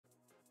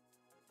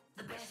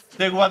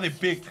Take what they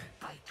picked.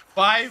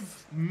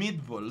 5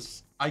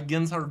 meatballs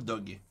against our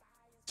doggy.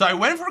 So I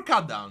went for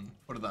cut down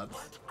for that.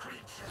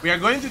 We are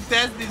going to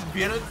test these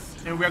builds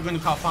and we are going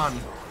to have fun.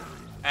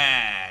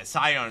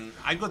 Sion,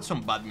 I got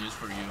some bad news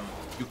for you.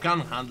 You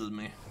can't handle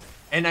me.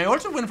 And I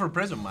also went for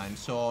Prison Mine,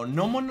 so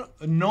no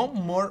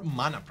more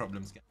mana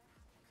problems.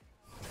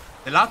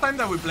 The last time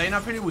that we played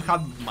Nafiri, we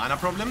had mana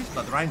problems,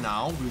 but right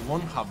now we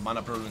won't have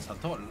mana problems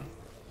at all.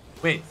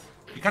 Wait,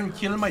 you can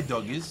kill my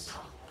doggies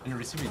and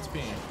receive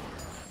XP.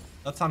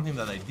 That's something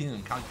that I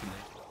didn't calculate.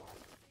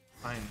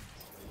 Fine.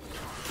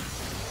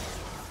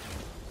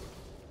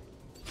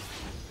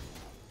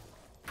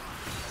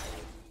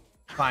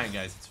 Fine,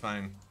 guys, it's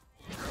fine.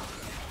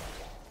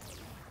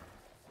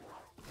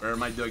 Where are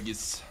my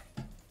doggies?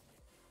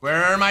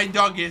 Where are my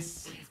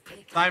doggies?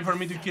 Time for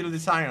me to kill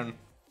this iron.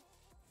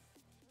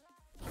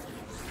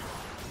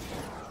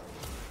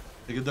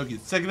 Take the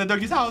doggies. Take the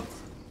doggies out.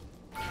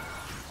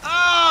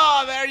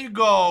 Ah, there you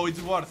go.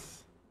 It's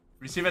worth.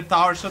 Receive a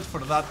tower shot for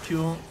that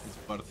Q. It's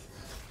worth.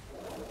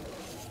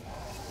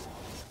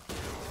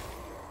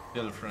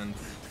 Girlfriend.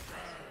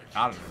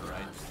 Carl,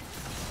 right?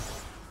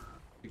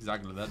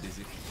 Exactly that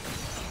easy.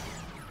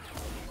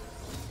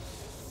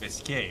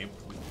 Escape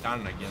with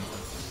Karn against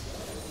us.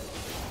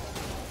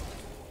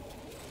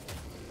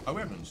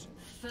 Awareness.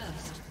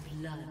 First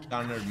blood.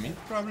 Garner mid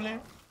probably.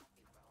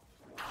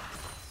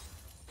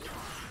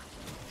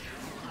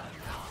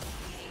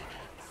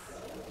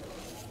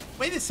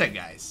 Wait a sec,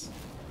 guys.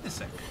 Wait a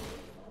sec.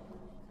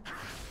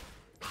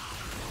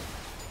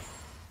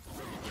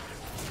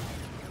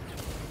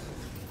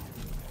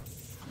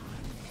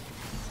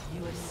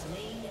 You have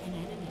slain an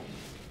enemy.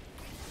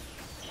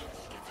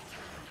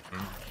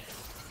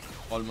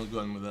 Almost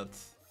going with that.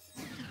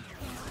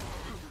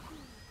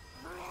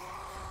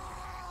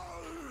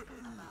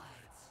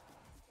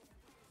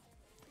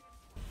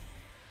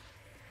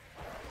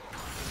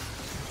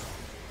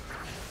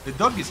 The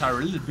doggies are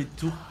a little bit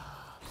too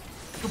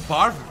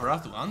powerful for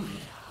us to handle.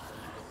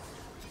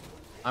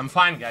 I'm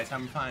fine, guys.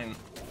 I'm fine.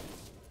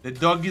 The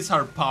doggies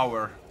are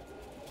power.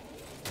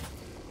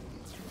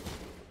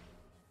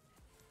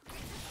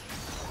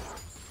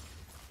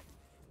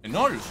 And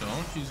also,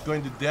 she's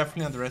going to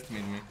definitely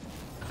underestimate me.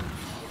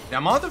 The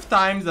amount of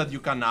times that you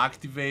can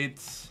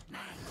activate...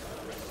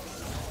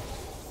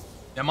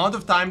 The amount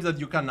of times that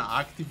you can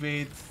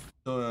activate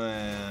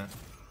the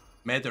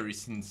Meteor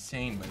is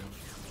insane, by the way.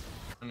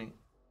 I mean,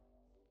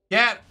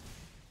 yeah!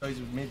 So it's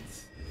mid.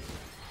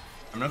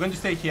 I'm not going to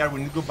stay here. We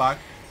need to go back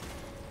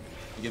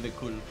and get the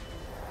cool.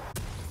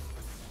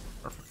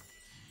 Perfect.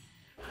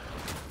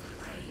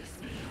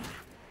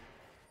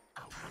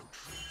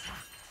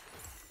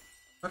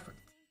 Perfect.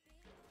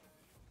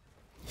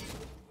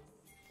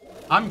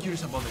 I'm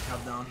curious about the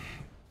countdown.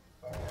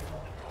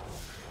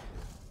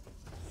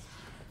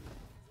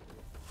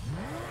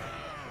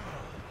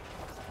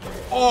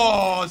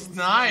 Oh,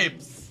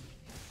 snipes!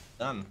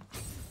 Done.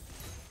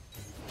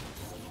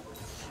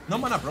 No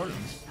mana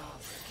problems.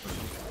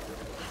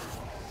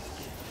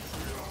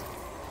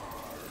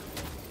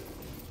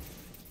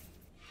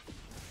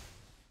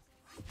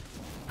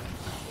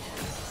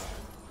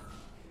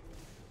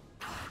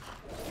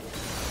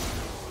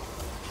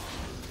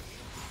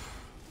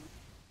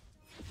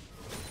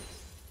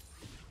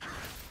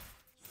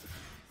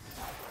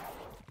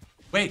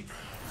 Wait,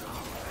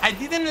 I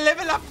didn't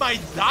level up my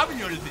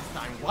W this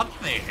time. What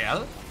the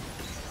hell?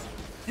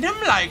 And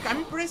I'm like,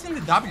 I'm pressing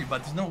the W,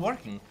 but it's not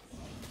working.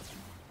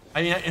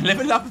 I mean, I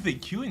level up the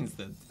Q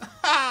instead.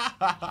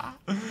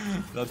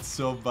 That's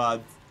so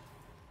bad.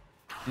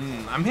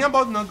 I'm thinking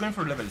about not going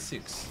for level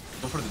 6.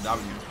 Go for the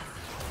W.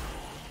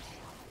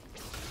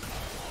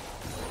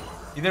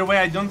 Either way,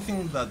 I don't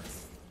think that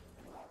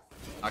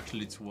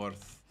actually it's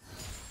worth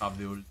have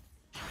the ult.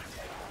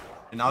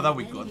 And now that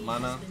we got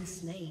mana,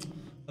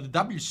 the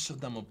W is so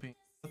damn OP.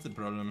 That's the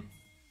problem.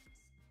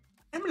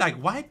 I'm like,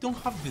 why I don't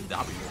have the W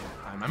all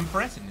the time? I'm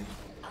pressing it.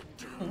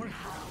 It don't work.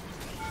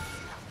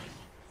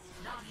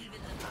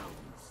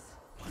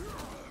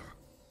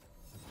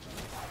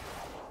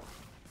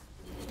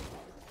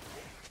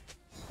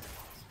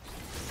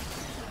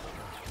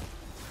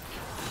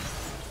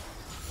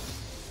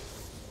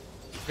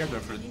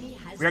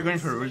 We are going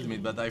for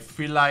ultimate, but I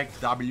feel like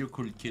W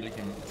could kill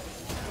him.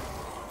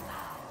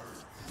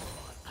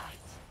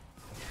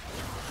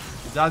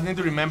 You just need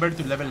to remember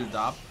to level it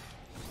up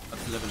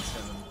at level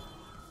 7.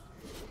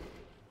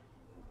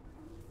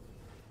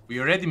 We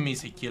already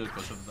miss a kill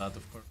because of that,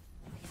 of course.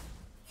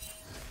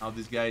 Now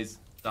this guy is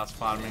just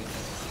farming.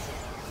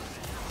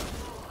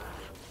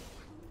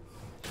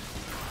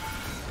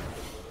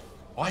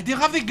 Oh, I didn't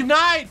have the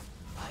ignite!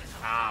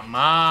 Ah,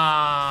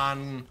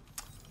 man!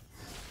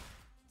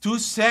 2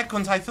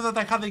 seconds. I thought that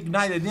I had the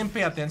ignite. I didn't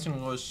pay attention.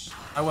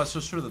 I was so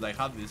sure that I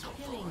had this.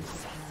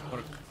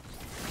 Work.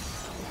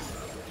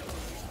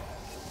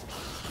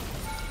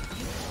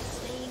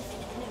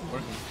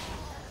 Working.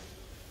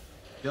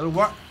 Still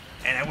work.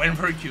 And I went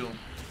for a Q.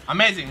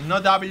 Amazing.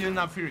 No W,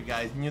 Nafiri,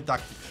 guys. New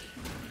tactics.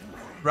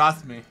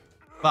 Trust me.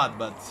 Bad,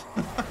 but.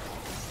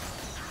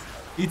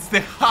 It's the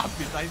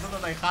habit. I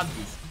thought that I had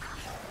this.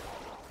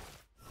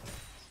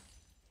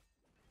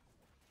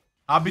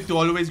 Habit to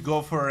always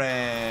go for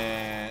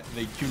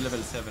the Q level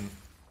 7.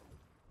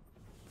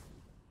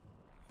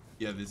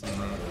 Yeah, this is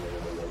not.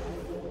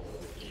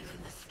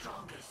 Even the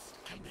strongest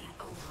can be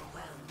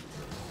overwhelmed.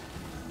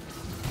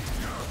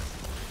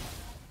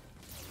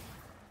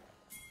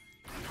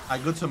 I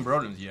got some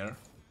problems here.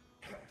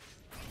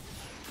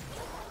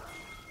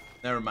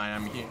 Never mind,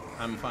 I'm here.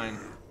 I'm fine.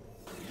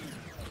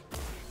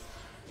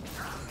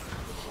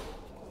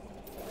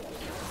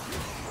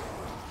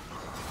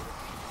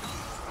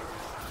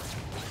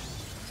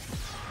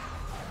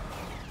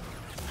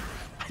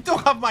 I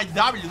don't have my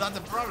W, that's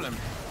the problem.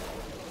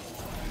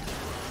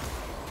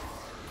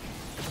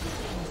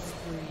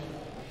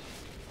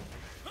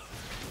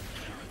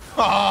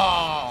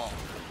 Oh!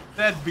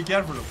 Dad, be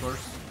careful, of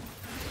course.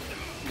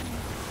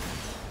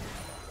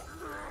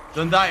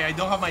 Don't die, I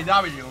don't have my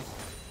W.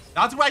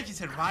 That's why he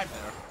survived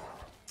there.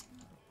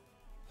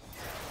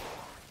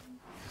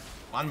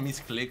 One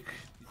misclick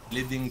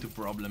leading to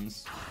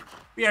problems.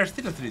 We are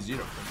still at 3-0.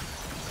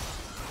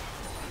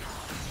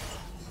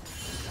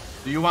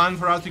 Do you want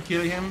for us to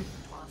kill him?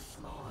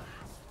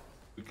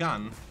 We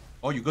can.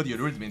 Oh, you got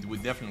your ultimate, we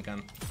definitely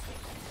can.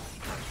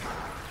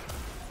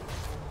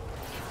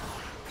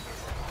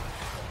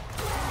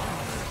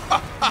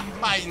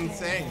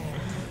 Insane.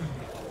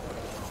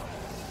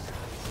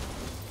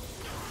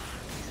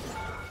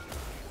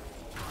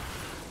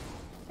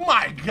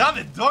 My god,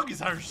 the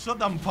doggies are so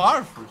damn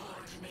powerful.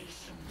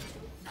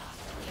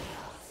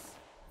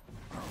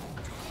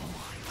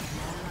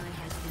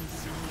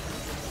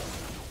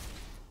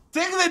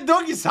 Take the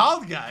doggies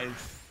out, guys.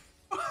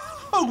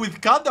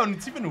 With countdown,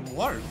 it's even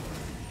worse.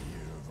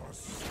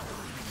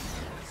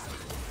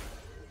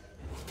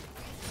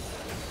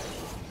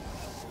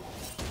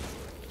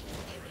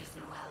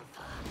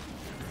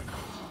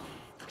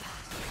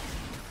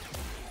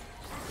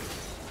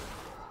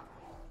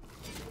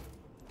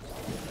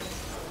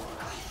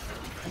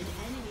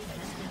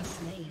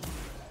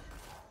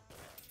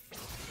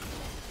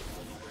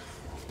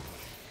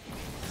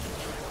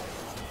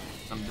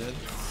 I'm dead.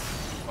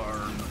 Or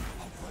no.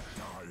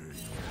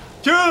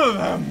 Kill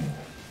them!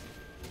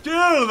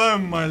 Kill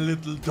them, my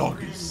little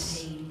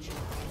doggies.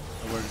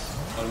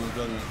 Almost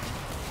done.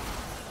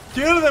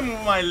 Kill them,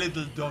 my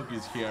little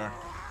doggies here.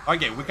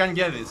 Okay, we can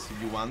get this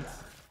if you want.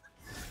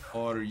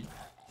 Or you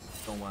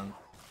don't want.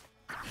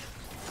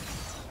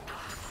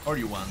 Or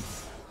you want.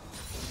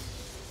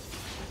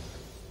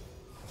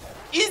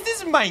 Is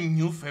this my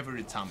new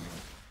favorite champion?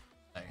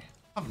 I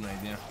have no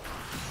idea.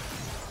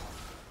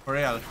 For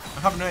real, I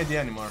have no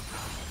idea anymore.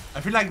 I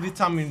feel like this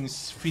champion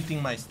is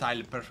fitting my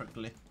style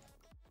perfectly.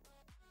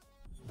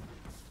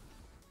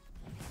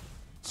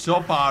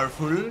 So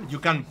powerful. You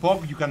can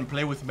poke, you can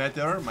play with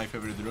Meteor, my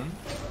favorite rune.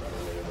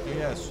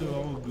 Yeah,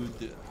 so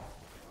good.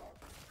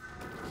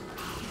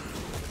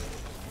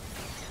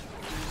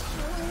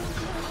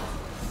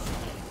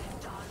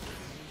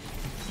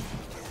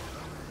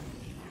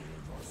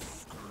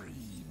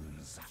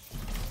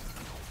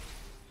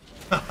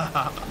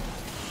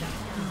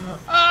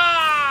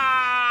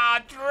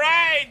 Ah,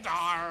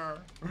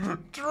 traitor!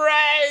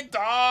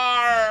 Traitor!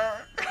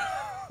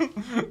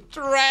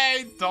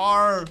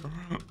 Traitor!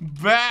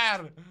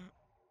 Bear!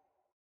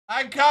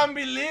 I can't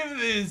believe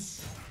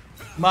this!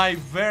 My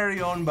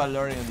very own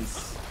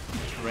Valorian's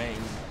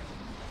train.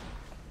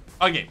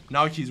 Okay,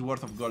 now he's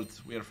worth of gold.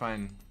 We are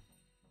fine.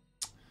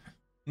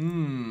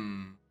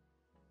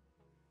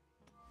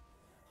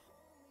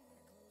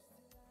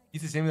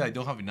 It's the same that I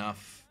don't have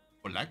enough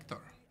collector.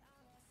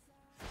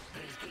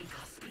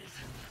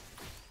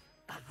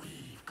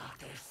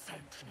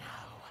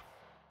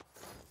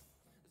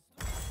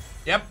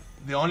 Yep,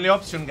 the only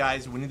option,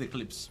 guys, we need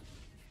Eclipse.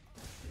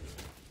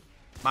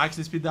 Max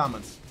speed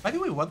damage. By the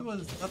way, what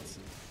was that?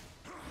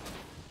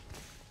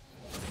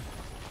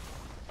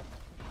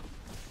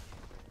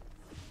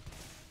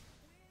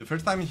 The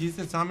first time he hits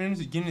the champions,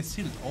 he gains a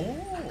shield. Oh,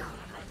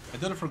 I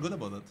totally forgot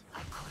about that.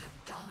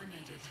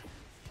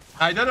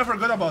 I totally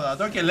forgot about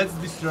that. Okay, let's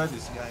destroy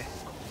this guy.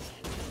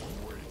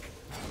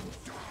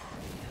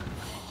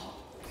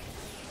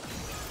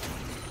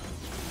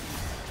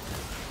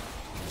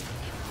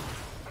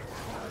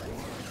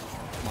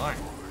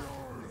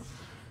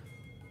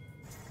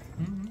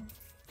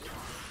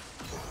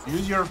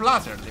 Use your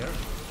flash earlier.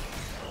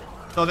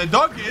 So the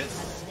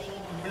doggies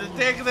will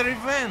take the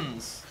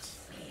revenge.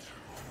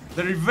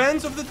 The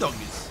revenge of the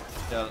doggies.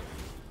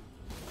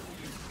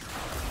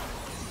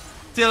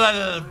 Still a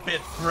little bit,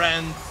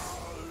 friends.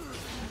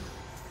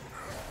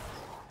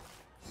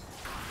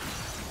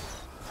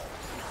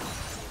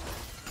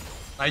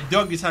 My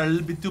doggies are a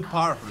little bit too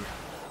powerful.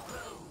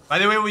 By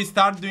the way, we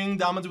start doing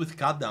damage with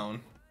cut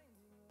down.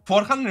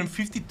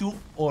 452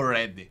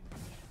 already.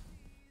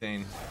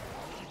 Dang.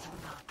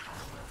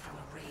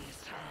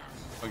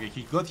 Okay,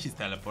 he got his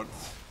teleport.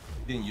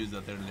 Didn't use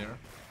that earlier.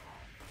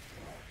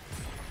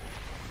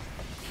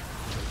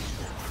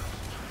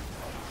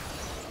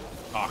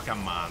 Oh,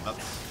 come on,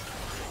 that's...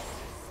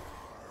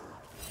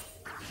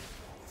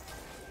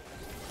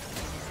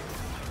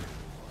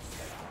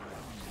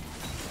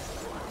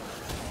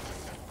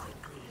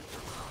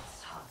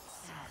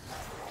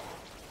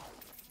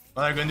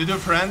 What are you going to do,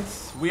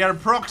 friends? We are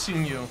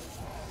proxying you.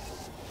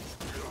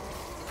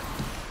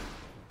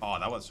 Oh,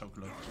 that was so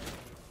close.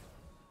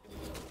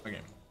 Okay.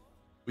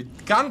 We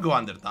can't go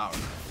under tower.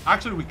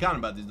 Actually, we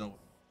can, but it's no.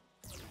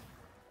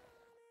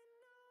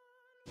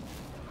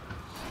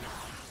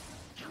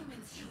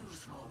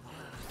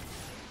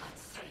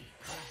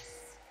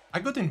 I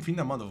got an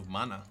infinite amount of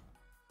mana.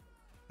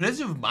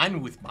 Crazy of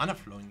mine with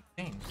Manaflow,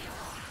 insane.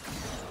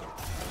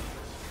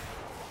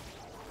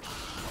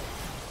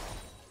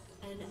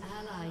 An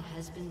ally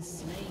has been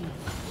slain.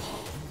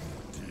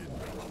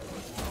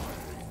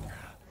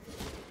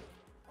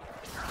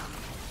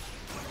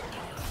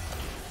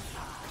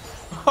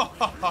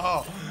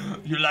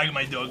 You like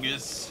my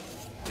doggies?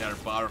 They are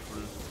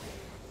powerful.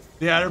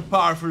 They are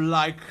powerful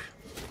like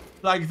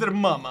their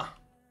mama.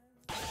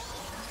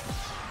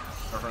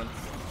 Girlfriend.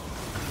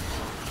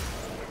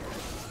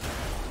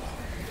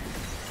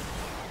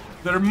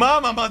 Their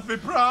mama must be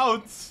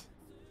proud.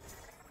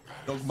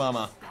 Dog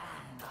mama.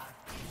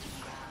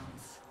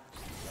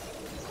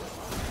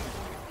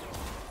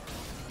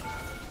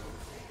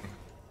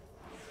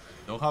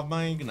 Don't have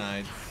my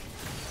ignite.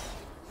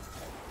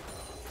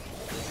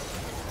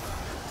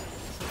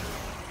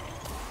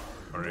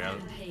 For real.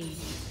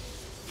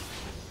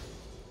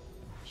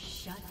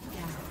 Shut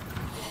down.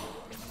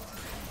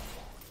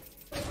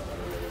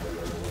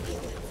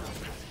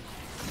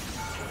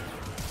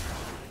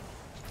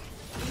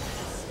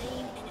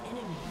 Slain an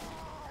enemy.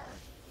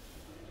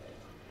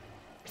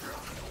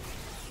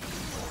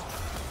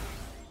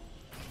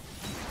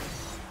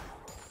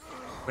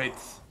 Wait.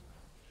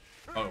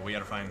 Oh, we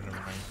are fine. Never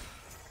mind.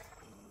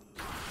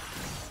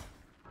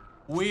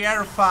 We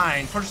are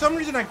fine. For some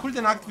reason, I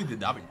couldn't activate the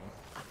W.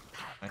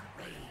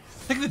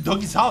 Take the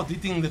doggies out,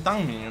 eating the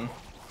tongue minion.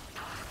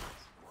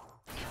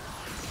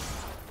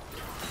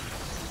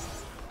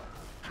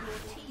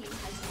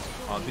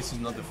 Oh, this is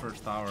not the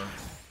first tower.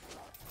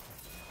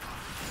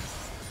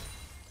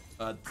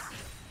 But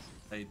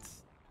wait.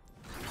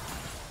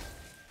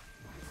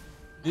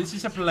 This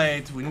is a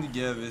plate. We need to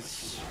get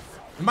this.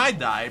 We might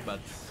die,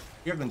 but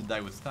we are going to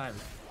die with style.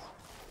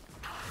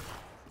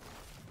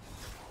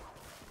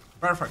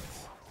 Perfect.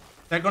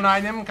 Second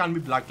item can be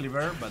Black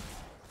Cleaver, but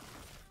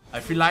I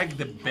feel like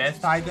the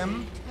best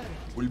item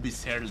will be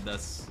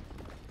Serldus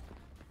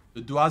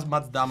to do as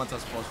much damage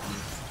as possible.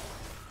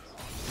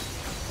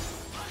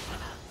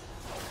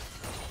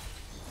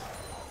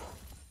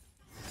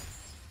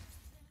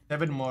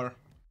 Seven more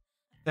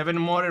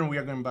and we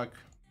are going back.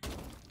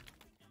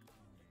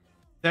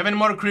 7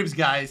 more creeps,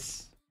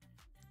 guys.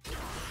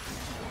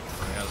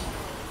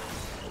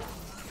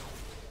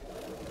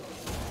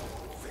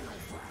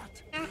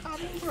 They're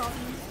having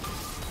problems.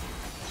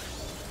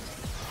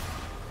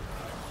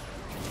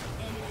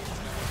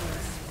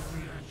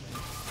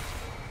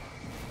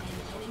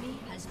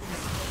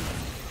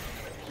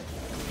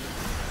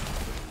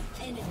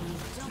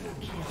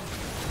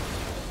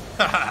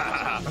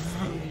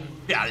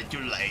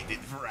 Calculated,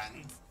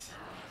 friend.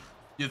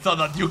 You thought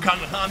that you can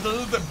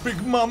handle the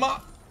big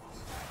mama?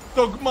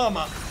 Dog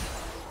mama.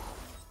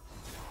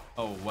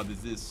 Oh, what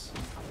is this?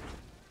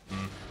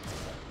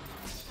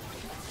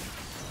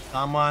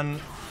 Someone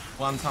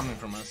wants something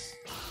from us.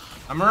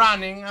 I'm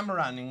running,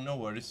 no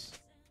worries.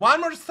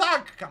 One more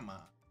stack, come on.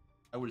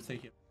 I will stay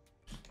here.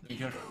 Don't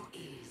care.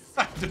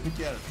 I don't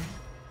care.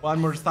 One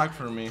more stack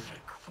for me.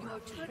 Your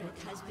turret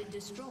has been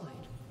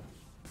destroyed.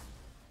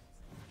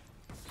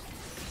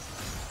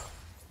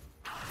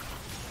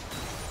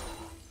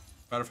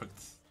 Perfect.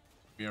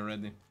 We are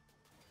ready.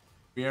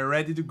 We are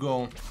ready to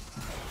go.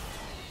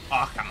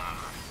 Oh, come on.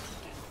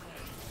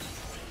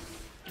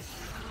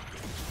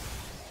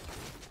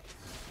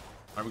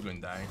 Are we going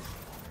to die?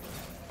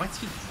 Why's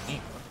he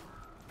me?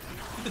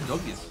 Look at the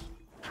doggies.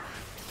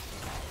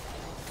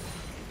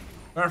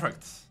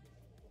 Perfect.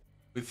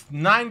 With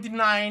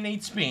 99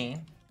 HP,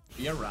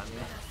 we are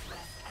running.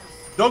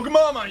 Dog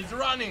mama is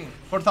running.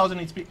 4,000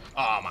 HP.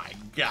 Oh my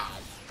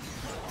god.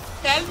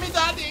 Help me,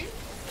 daddy.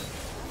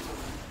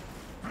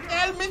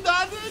 Help me,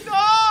 daddy!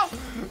 No!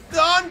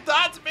 Don't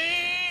touch me!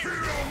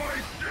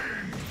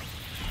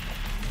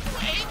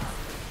 Wait!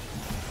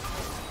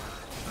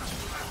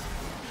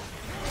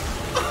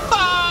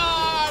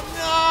 Ah,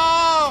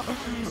 no!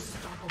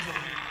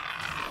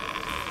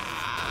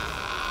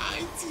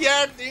 It's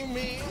hurting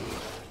me!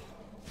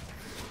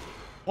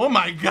 Oh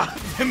my god,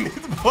 the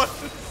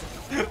meatballs!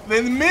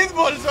 The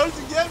meatballs all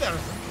together!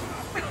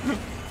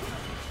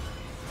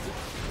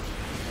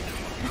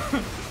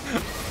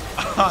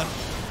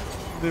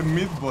 The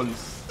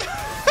meatballs.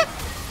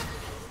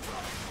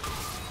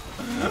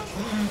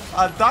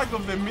 Attack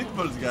of the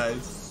meatballs,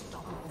 guys.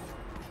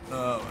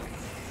 Oh my god.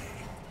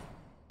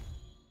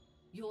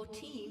 Your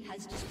team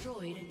has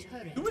destroyed a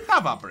turret. Do we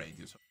have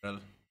apparatus? Well,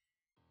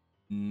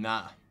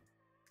 nah.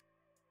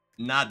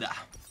 Nada.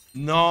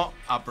 No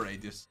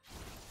apparatus.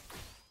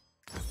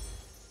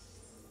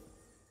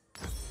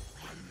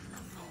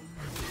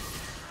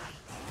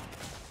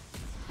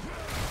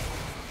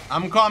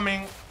 I'm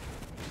coming.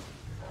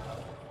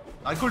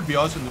 That could be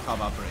awesome to have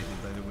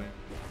operated, by the way.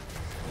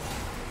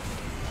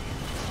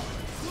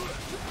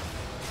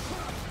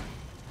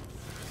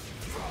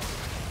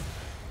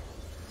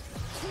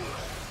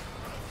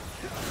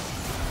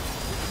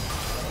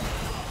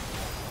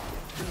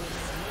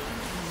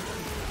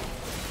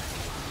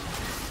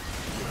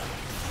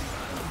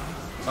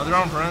 What's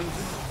wrong, friend?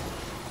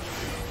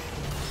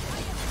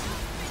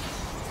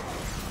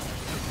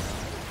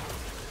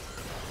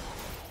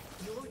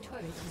 Your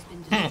turret has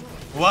been destroyed.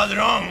 What's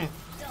wrong?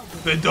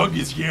 The dog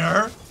is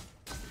here.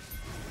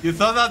 You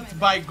thought that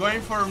by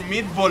going for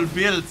meatball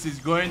builds is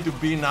going to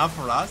be enough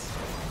for us?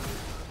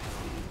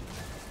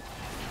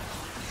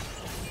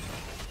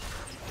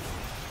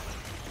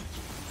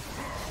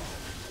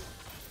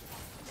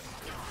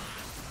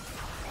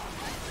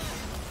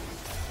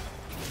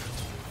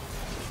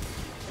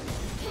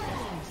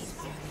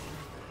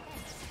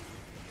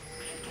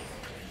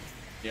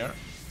 Here.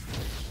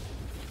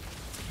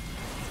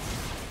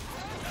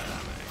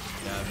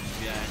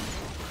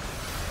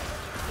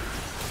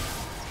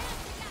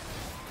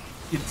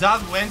 He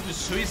just went to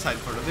suicide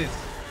for this.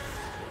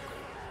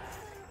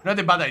 Not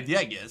a bad idea,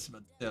 I guess,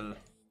 but still.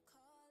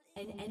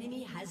 An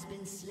enemy has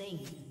been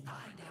slain.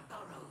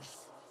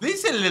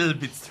 This is a little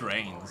bit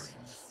strange.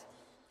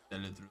 A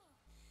little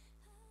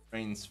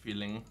strange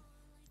feeling.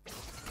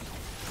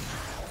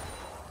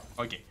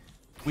 Okay.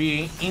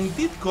 We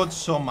indeed got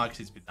some max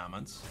HP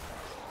damage,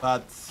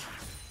 but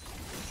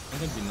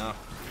not enough.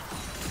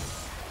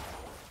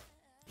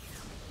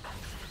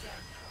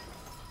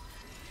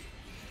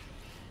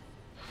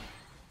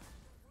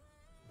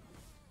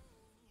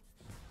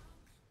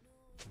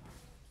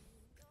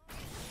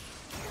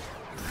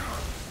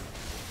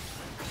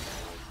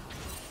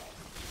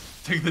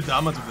 Take the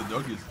damage of the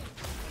doggies.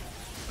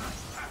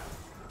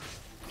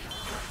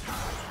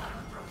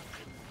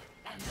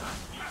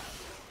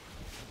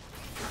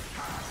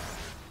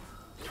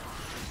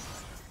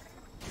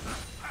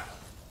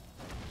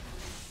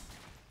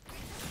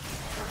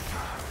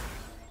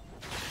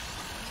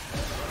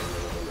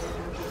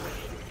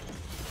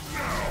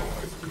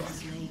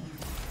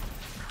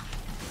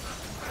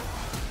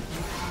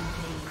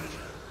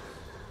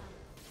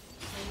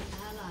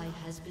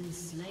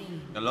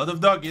 A lot of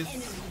doggies.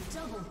 Enemy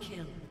double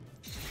kill.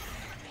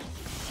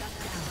 Shut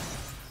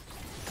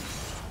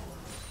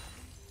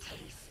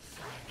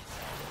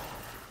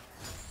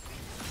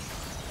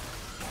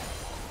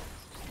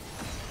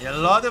down. A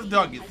lot of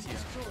doggies Has here.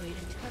 destroyed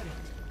a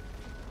turret.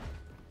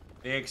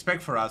 They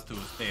expect for us to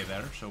stay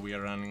there, so we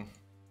are running.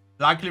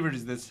 Black Cleaver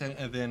is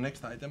the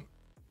next item.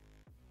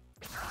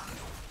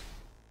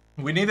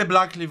 We need a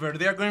Black Cleaver.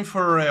 They are going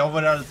for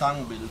overall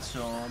tank build,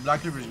 so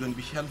Black Cleaver is going to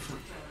be helpful.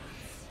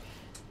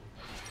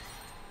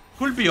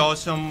 Could be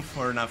awesome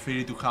for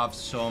Nafiri to have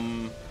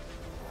some...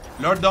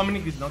 Lord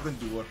Dominic is not going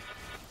to work.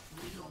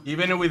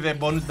 Even with the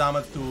bonus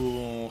damage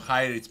to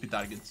higher HP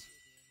targets.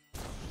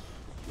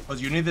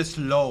 Because you need the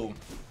slow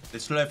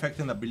effect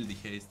and ability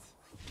haste.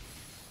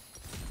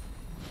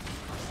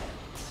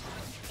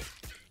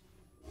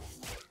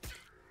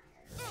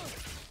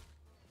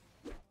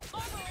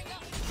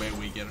 Way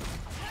weaker.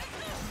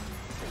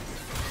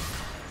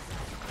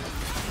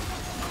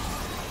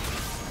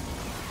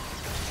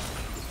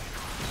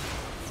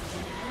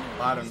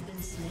 Baron.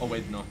 Oh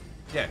wait, no.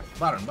 Yeah,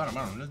 Baron.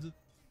 Let's do.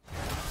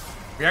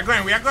 We are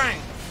going.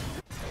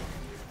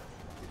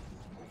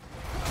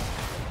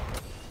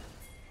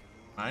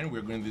 Fine,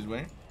 we're going this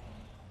way.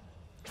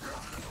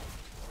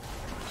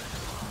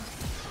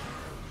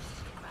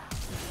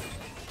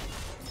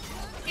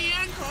 We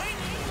are going.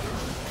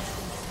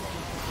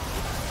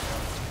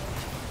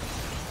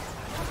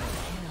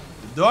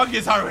 The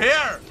doggies are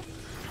here.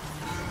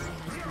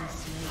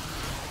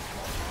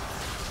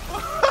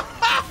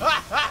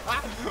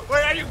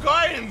 Where are you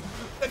going?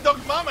 The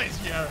dog mama is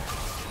here.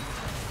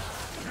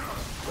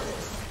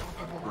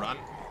 Run.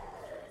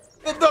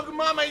 The dog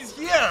mama is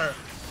here.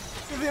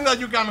 You think that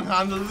you can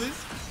handle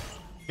this?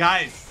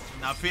 Guys,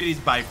 Nafiri is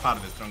by far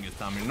the strongest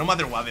damage, no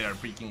matter what they are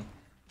picking.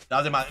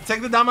 Doesn't matter.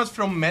 Check the damage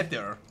from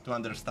Meteor to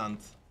understand.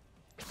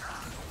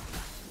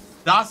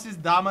 Dash's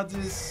damage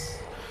is...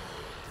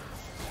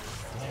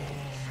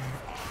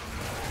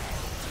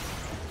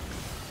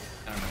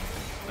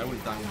 I will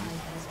tank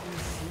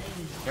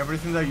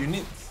everything that you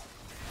need.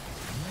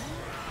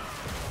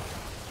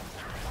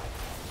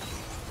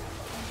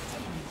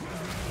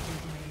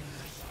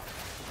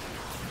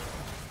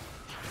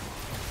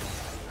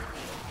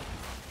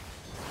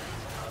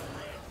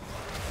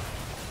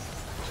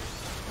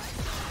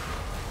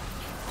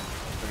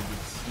 Very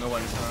good. No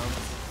one is around.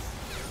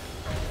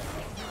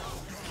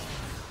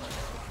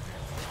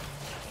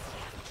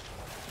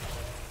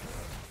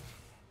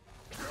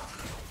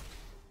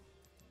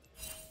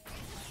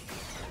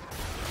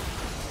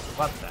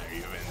 What are you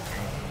even doing?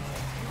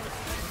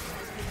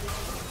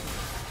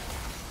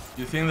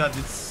 You think that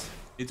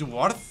it's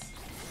worth?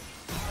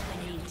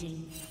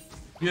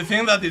 You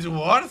think that it's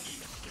worth?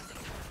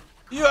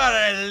 You are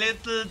a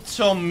little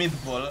chum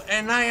meatball,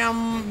 and I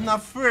am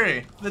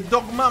Nafiri, the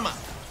dog mama.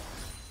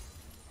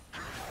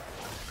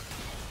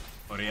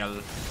 For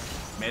real,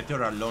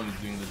 Meteor alone is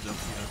doing the job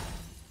here.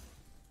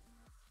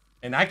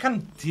 And I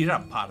can tear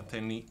apart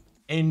any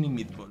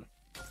meatball.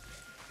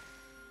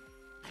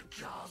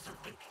 Jaws of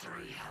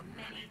victory have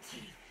many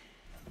teeth.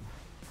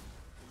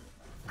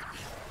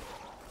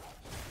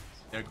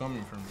 They're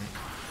coming from me.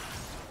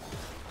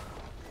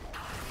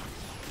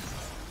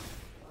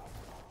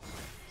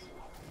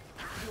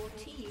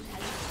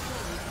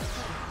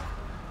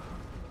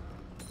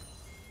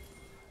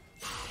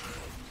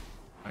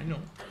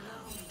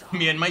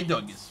 Me and my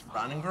doggies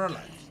running for our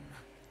lives.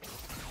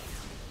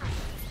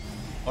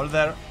 All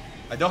there.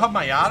 I don't have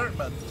my R,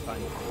 but it's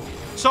fine.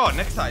 So,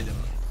 next item.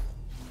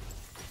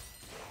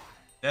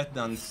 Death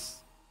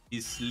Dance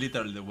is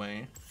literally the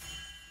way.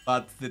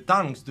 But the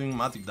tank's doing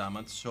magic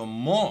damage, so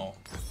more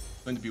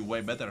is going to be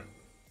way better.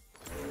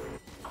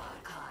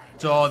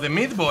 So the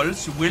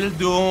meatballs will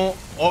do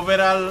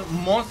overall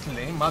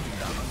mostly magic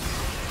damage.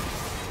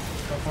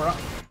 So for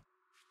us.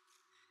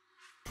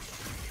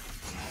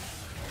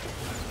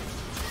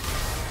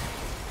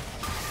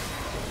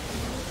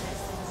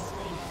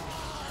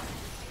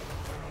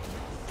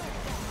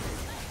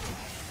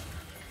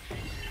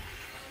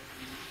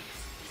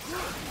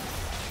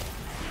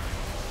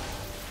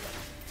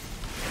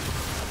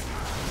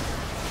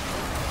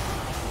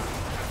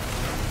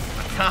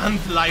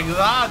 Can't like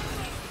that.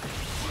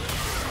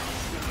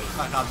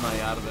 I had my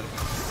ardor.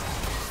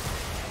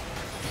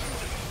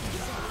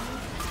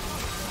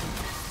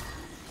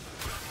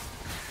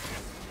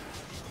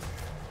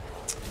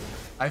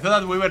 I thought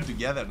that we were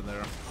together there.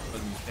 It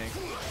was a mistake.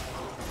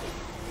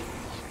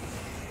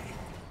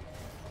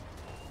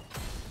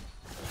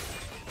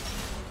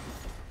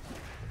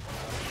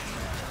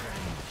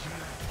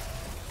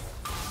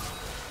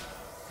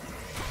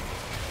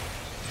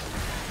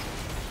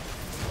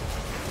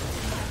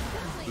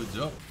 Good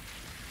job.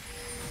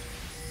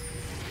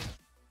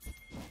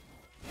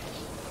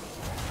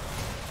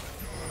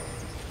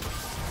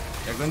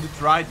 They're going to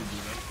try to do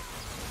that.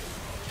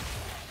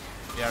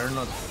 They are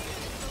not.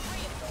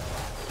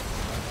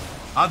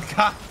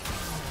 Adka!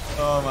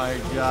 Oh my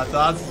god,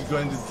 that's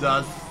going to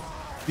just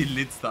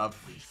delete stuff.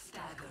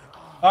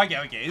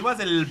 Okay, it was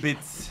a little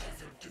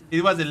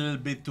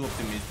bit too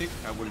optimistic,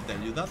 I will tell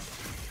you that.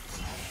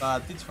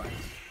 But it's fine.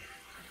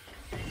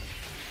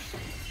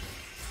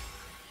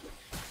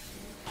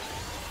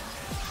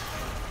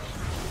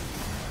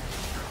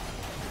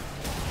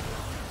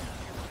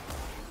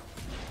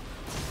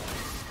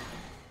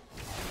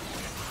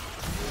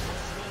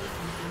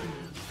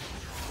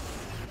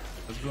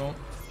 Let's go.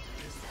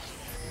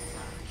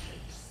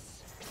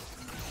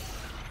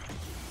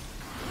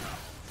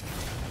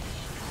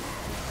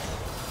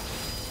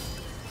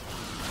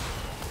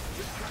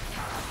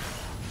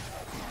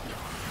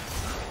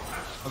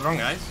 What's wrong,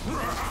 guys?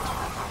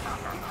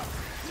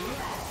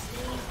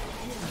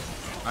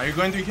 Are you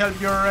going to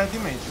help your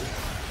teammates?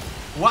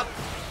 What?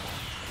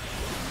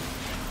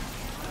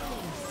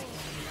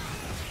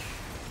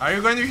 Are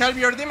you going to help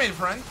your teammate,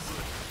 friend?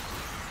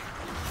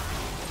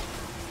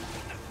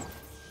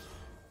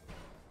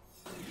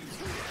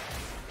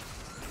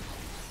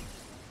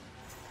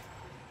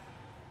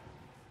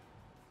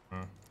 I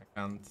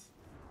can't.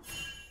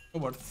 Go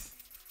worth.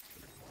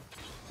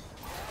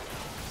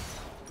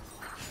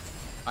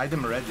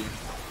 Item ready.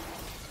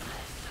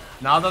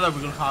 Now that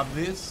we will have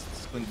this,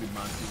 it's going to be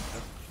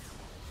massive.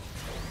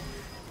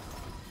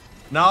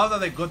 Now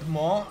that I got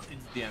more,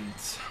 it's the end.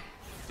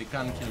 They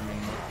can't kill me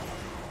anymore.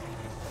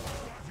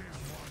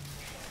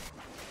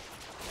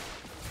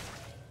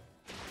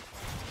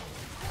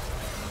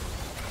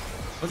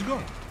 Let's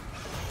go.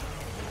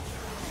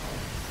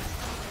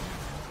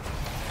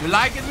 You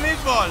like it,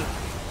 meatball?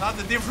 That's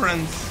the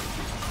difference.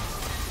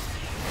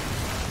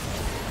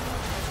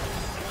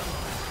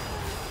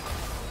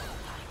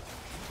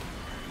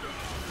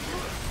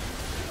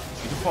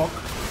 Fuck.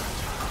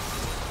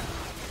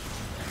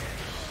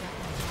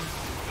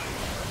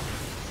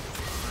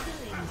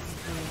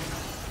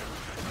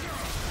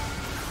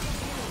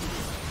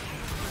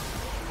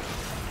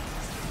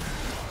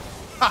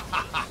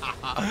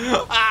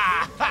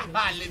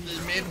 Little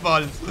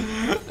meatballs.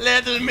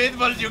 Little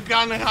meatballs, you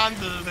can't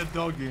handle the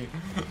doggy.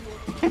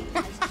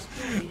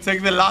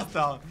 Take the last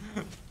down.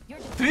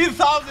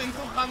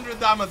 3,200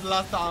 damage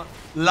last down.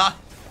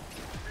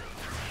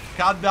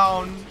 Cut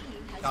down.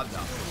 Cut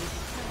down.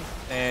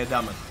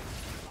 Damage.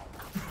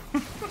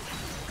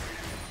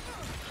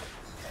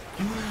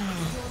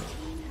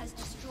 Has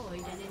destroyed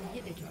an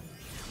inhibitor.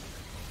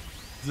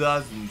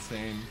 That's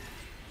insane.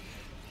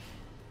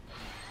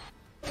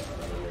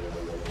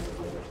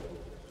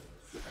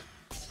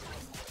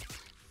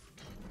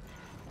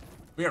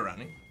 We are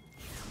running.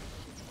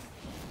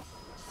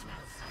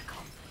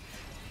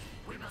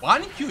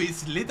 1Q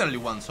is literally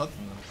one shot.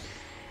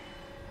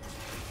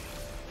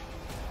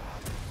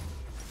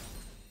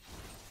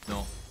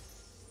 No.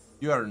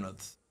 You are not.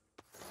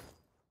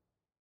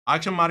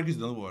 Action mark is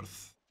not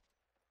worth.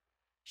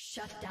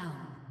 Shut down.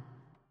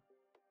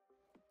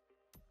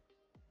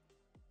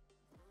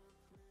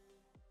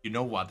 You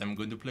know what I'm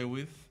going to play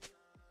with?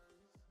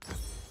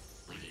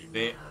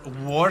 The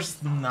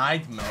worst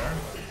nightmare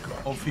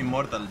of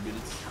immortal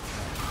builds.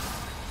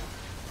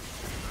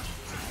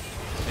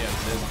 They are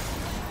dead.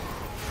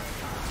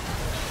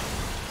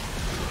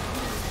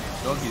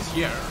 Dog is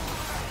here.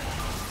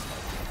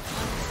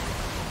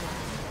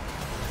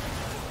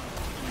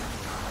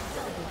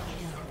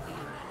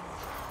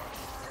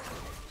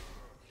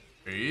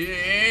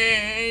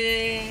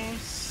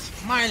 Yes,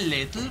 my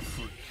little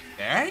foot.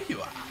 There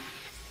you are.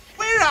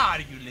 Where are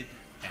you, little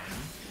man?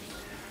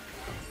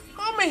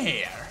 Come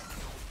here.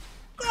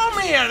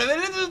 Come here, here, the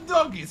little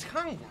dog is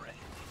hungry.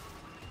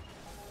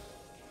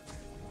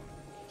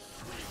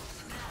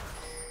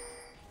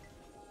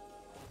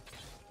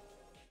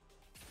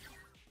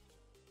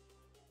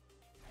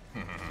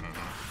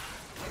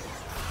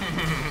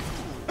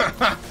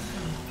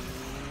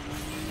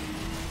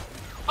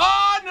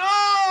 Oh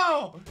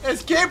no!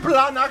 Escape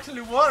plan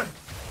actually worked.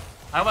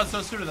 I was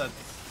so sure that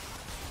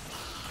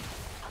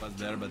was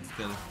there, but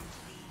still.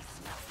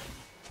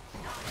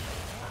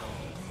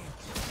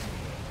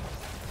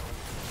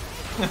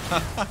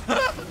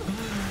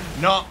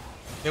 No,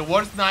 the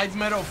worst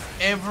nightmare of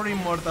every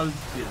mortal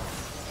build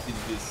is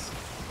this.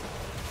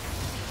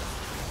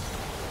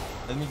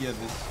 Let me get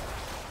this.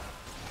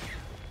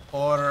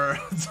 Or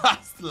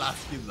just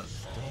last hit that.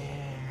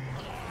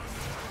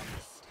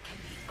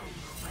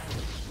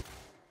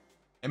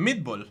 A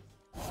meatball.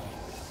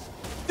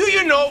 Do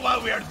you know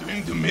what we are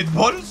doing to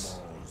meatballs?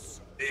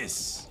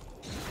 This.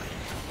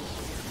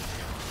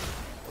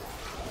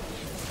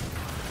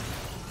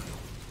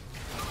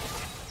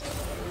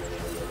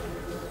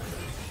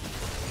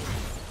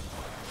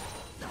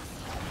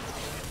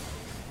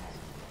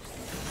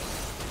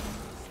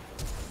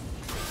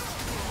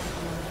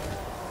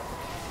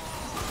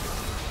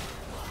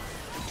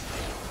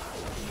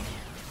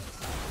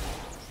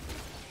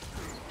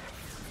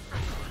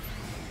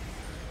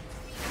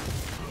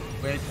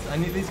 Wait, I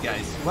need these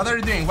guys. What are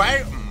you doing?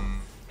 Why?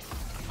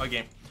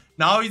 Okay,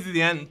 now is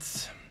the end.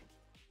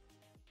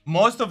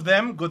 Most of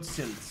them got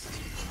shields.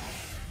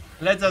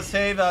 Let's just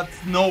say that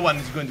no one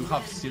is going to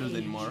have shields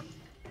anymore.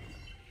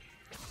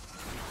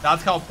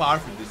 That's how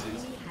powerful this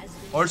is.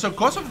 Also,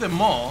 cause of the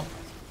Maw,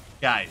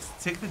 guys,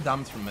 check the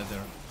damage from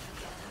Meteor.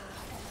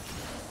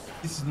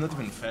 This is not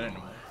even fair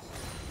anymore.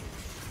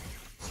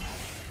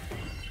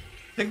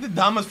 Take the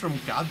damage from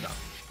Kada.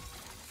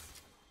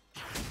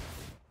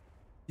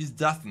 It's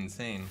just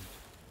insane.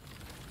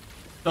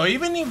 So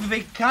even if they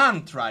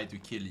can't try to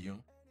kill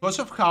you, because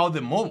of how the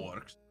Maw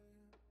works,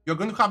 you're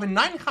going to have a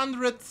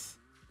 900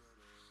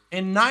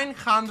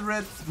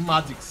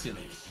 magic shield.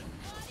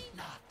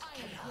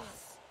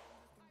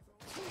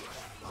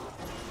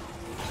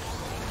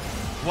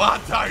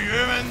 What are you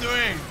even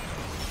doing?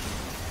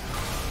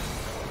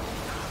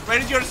 Where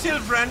is your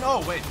shield, friend?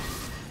 Oh, wait.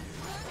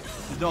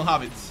 You don't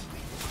have it.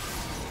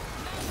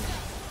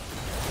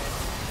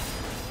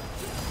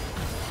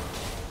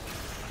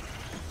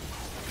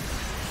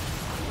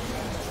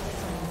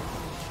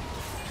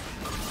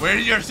 Where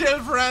is your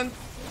shield, friend?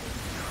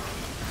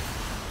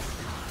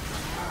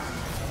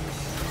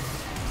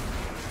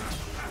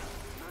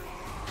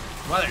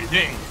 What are you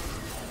doing?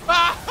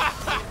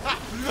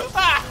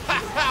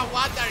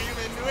 What are you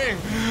even doing?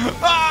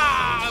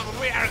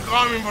 We are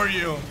coming for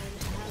you.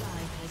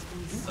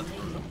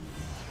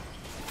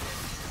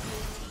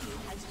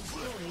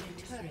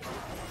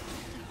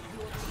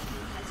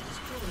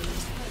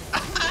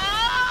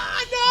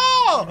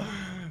 No!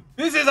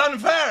 This is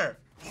unfair.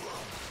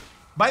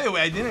 By the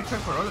way, I didn't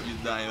expect for all of you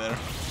to die there.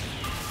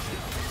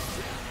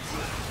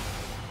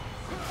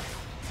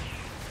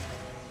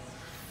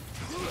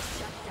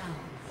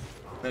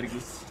 Very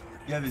good.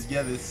 Get this,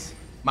 get this.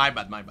 My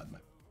bad, my bad, my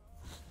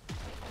bad.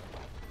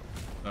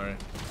 Sorry.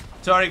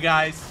 Sorry,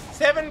 guys.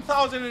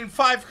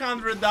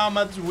 7,500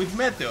 damage with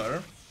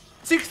Meteor.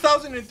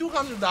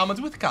 6,200 damage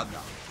with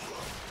Cutdown.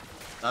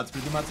 That's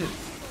pretty much it.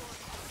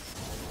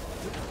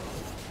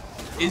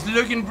 It's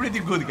looking pretty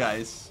good,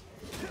 guys.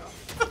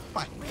 Oh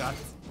my god.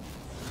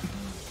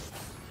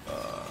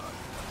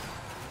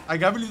 I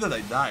can't believe that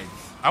I died.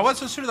 I was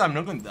so sure that I'm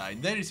not gonna die.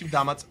 They received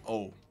damage.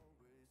 Oh.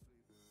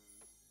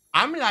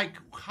 I'm like,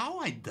 how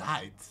I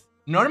died?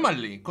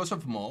 Normally, because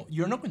of Maw,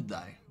 you're not gonna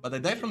die. But I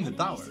died from the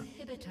tower.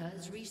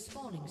 Inhibitors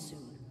respawning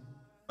soon.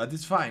 But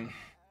it's fine.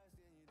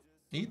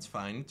 It's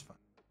fine, it's fine.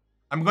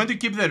 I'm going to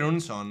keep the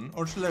runes on,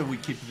 or should we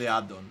keep the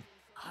add-on?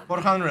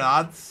 400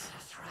 adds.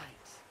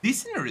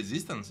 Decent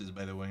resistances,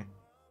 by the way.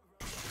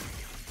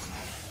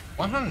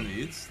 100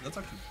 hits, that's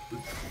actually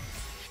good.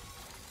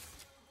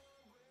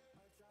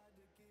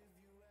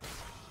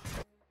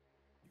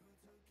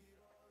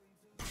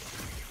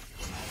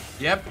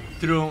 Yep,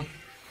 true.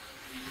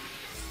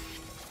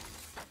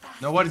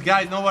 No worries,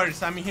 guys, no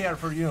worries. I'm here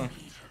for you.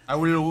 I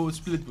will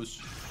split push.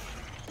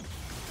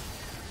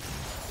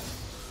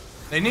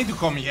 They need to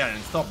come here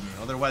and stop me,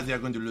 otherwise they are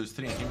going to lose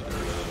 3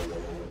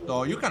 inhibitors.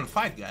 So you can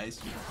fight, guys.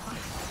 You can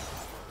fight.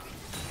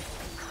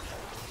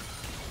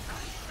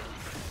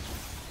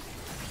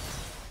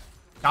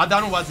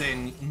 Countdown was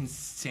an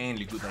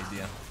insanely good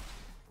idea.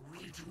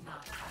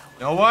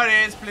 No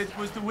worries, split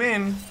push to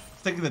win.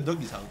 Let's take the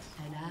doggies out.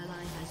 An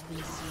ally has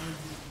been slain.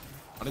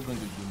 Are they going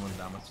to do more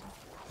damage?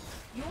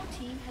 Your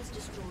team has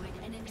destroyed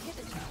an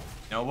inhibitor.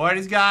 No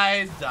worries,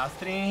 guys. Just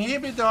 3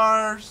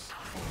 inhibitors.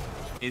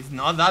 It's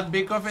not that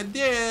big of a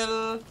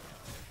deal.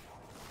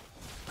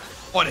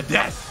 Oh, the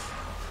death!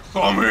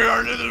 Come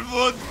here, little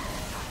foot!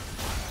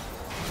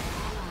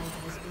 Ally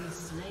has been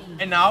slain.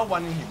 And now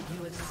 1 inhibitor.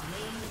 You have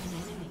slain an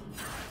enemy.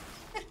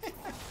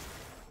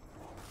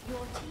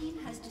 Your team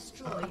has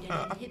destroyed an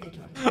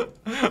inhibitor.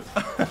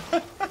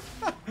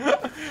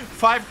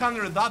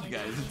 500 that,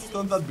 guys. It's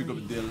not that big of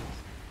a deal.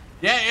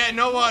 Yeah,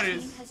 no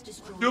worries.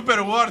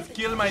 Super worth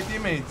kill my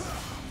teammates.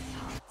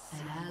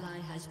 An ally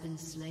has been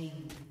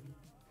slain.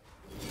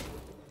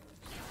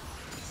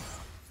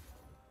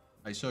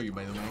 I saw you,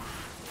 by the way.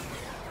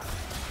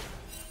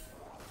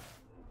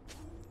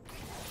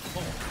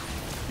 Oh.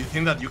 You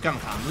think that you can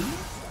handle it?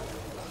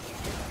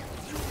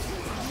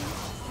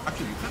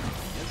 Actually, you can.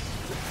 Yes.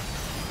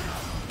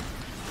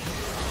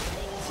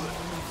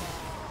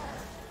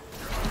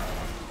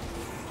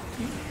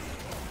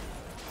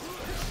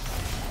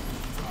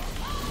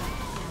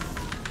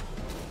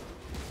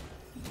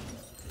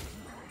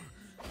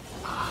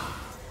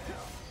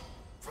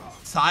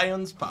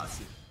 Science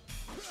passive.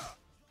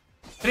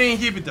 3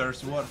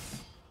 inhibitors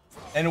worth.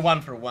 And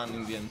 1 for 1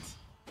 in the end.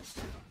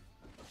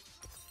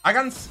 I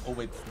can... Oh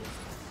wait.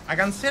 I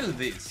can sell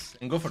this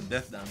and go for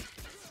death dance.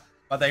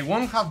 But I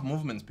won't have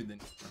movement speed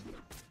anymore.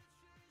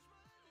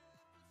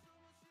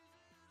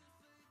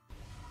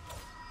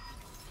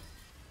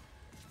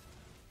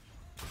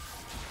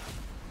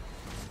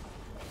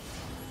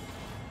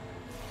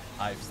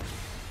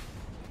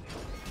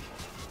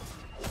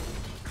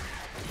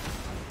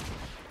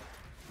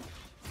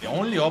 The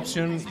only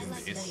option is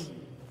this.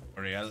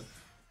 For real.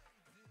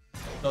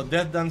 So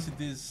death dance it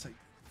is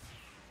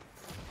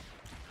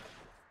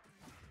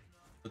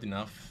not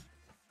enough.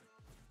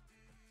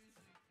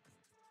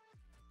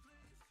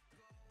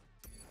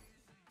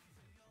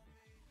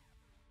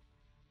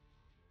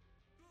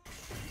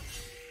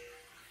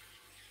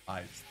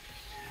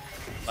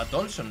 But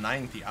also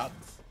 90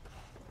 odds.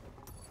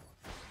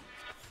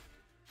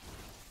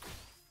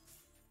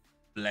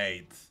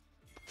 Blade.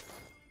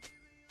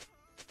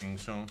 I think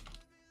so.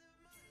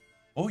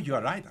 Oh, you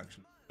are right,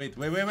 actually. Wait,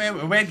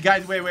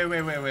 guys,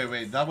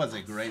 wait. That was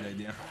a great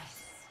idea.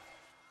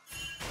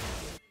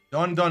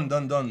 Don't.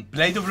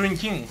 Blade of Ruin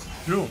King.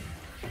 True.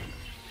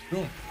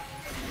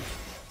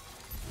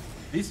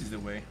 This is the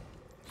way.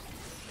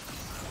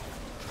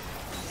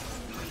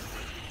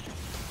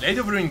 Blade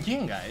of Ruin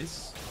King,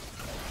 guys.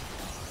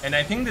 And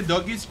I think the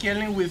dog is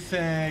scaling with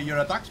your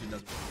attacks with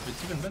that. So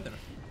it's even better.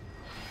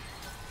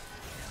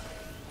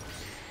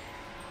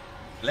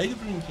 Blade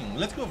of Ruin King.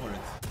 Let's go for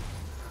it.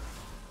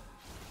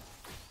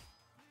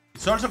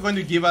 It's also going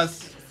to give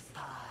us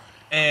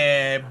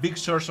a big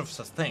source of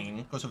sustain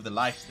because of the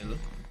lifesteal.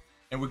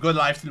 And we got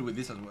lifesteal with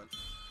this as well.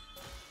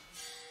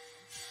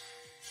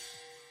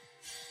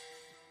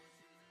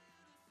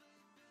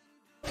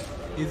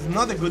 It's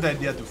not a good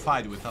idea to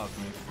fight without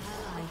me.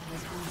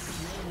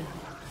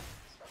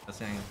 Just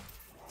saying.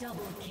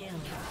 Double kill.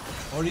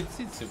 Or it's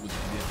a good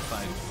idea to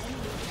fight.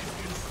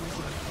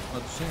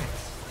 What to say?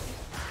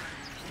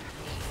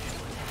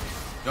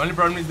 The only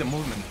problem is the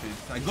movement speed.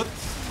 I got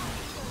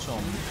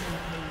some.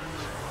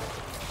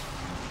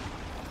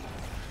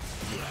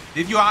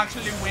 Did you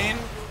actually win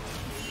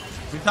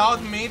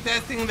without me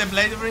testing the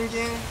Blade of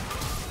Ringing?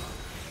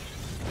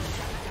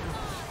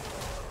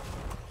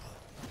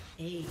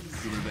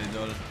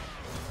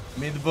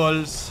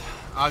 Meatballs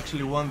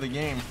actually won the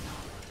game.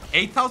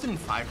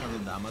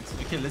 8,500 damage.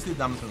 Okay, let's do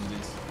damage on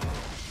this.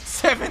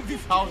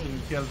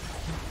 70,000 killed.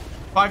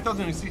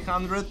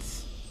 5,600,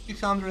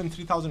 600 and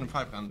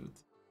 3,500.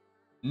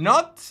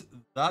 Not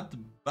that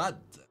bad.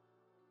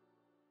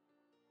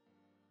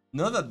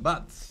 Not that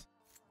bad.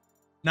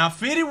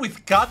 Nafiri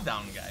with cut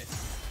down,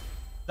 guys.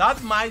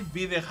 That might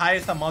be the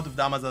highest amount of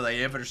damage that I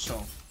ever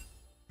saw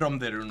from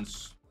the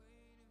runes.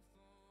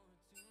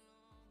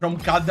 From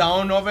cut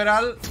down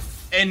overall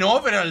and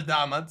overall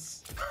damage.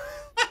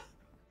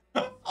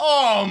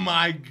 Oh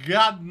my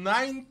god,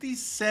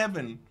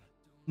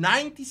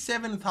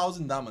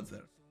 97,000 damage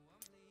there.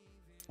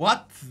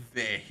 What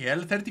the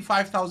hell?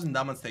 35,000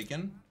 damage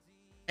taken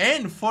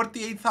and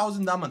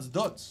 48,000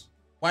 dodge,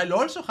 while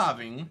also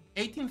having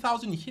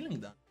 18,000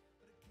 healing damage.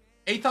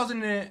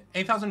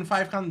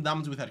 8,500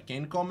 damage with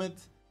Arcane Comet,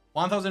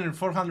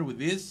 1,400 with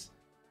this,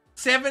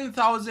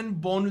 7,000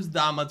 bonus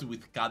damage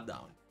with cut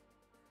down.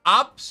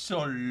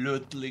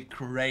 Absolutely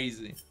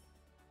crazy.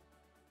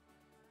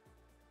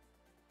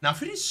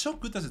 Nafiri is so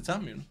good as a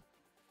champion.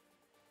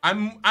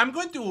 I'm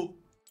going to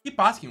keep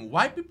asking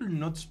why people are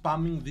not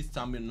spamming this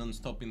champion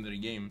non-stop in their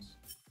games.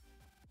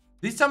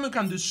 This champion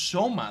can do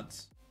so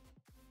much,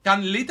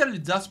 can literally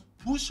just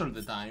push all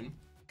the time,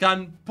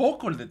 can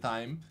poke all the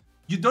time.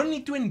 You don't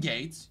need to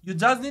engage, you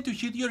just need to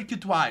hit your Q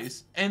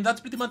twice, and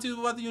that's pretty much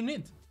what you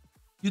need.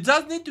 You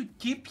just need to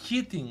keep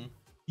hitting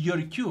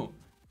your Q,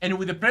 and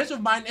with the presence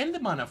of mind and the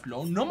mana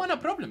flow, no mana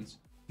problems,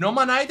 no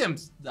mana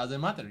items, doesn't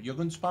matter. You're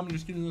going to spam your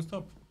skills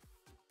non-stop.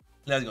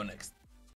 Let's go next.